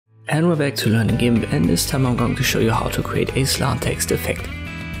And we're back to learning Gimp, and this time I'm going to show you how to create a slant text effect.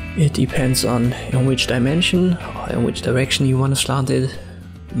 It depends on in which dimension or in which direction you want to slant it,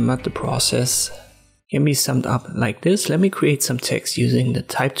 but the process can be summed up like this. Let me create some text using the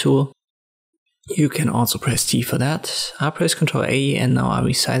type tool. You can also press T for that. I press Ctrl A and now I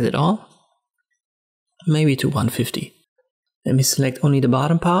resize it all. Maybe to 150. Let me select only the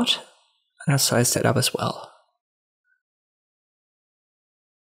bottom part and I'll size that up as well.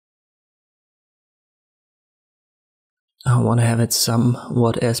 I want to have it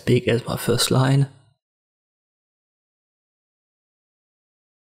somewhat as big as my first line.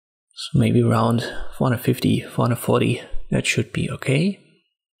 So maybe around 450, 440, that should be okay.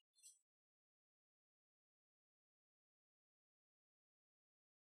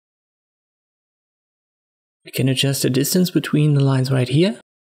 You can adjust the distance between the lines right here.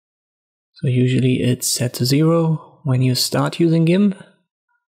 So usually it's set to 0 when you start using Gimp.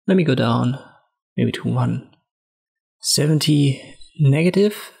 Let me go down, maybe to 170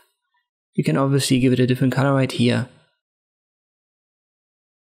 negative. You can obviously give it a different color right here.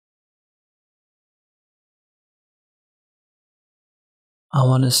 I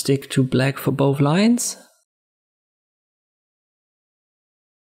want to stick to black for both lines.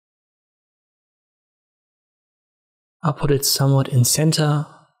 I'll put it somewhat in center,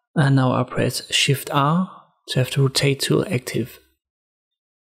 and now I'll press Shift R to have the rotate tool active.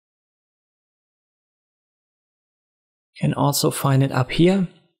 You can also find it up here,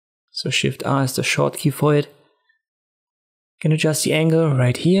 so Shift R is the short key for it. You can adjust the angle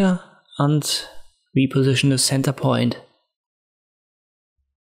right here and reposition the center point.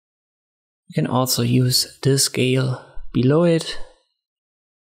 You can also use the scale below it.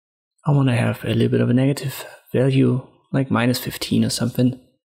 I want to have a little bit of a negative value, like -15 or something.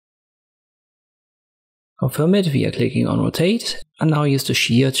 Confirm it via clicking on rotate, and now use the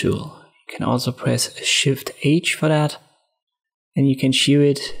shear tool. You can also press Shift H for that, and you can shear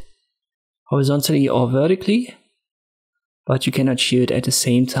it horizontally or vertically, but you cannot shear it at the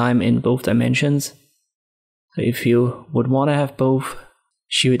same time in both dimensions. So if you would want to have both,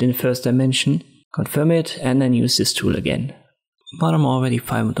 shear it in the first dimension, confirm it, and then use this tool again. But I'm already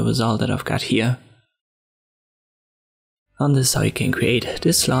fine with the result that I've got here. And this is how you can create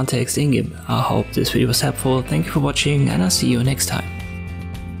this slant text in Gimp. I hope this video was helpful. Thank you for watching, and I'll see you next time.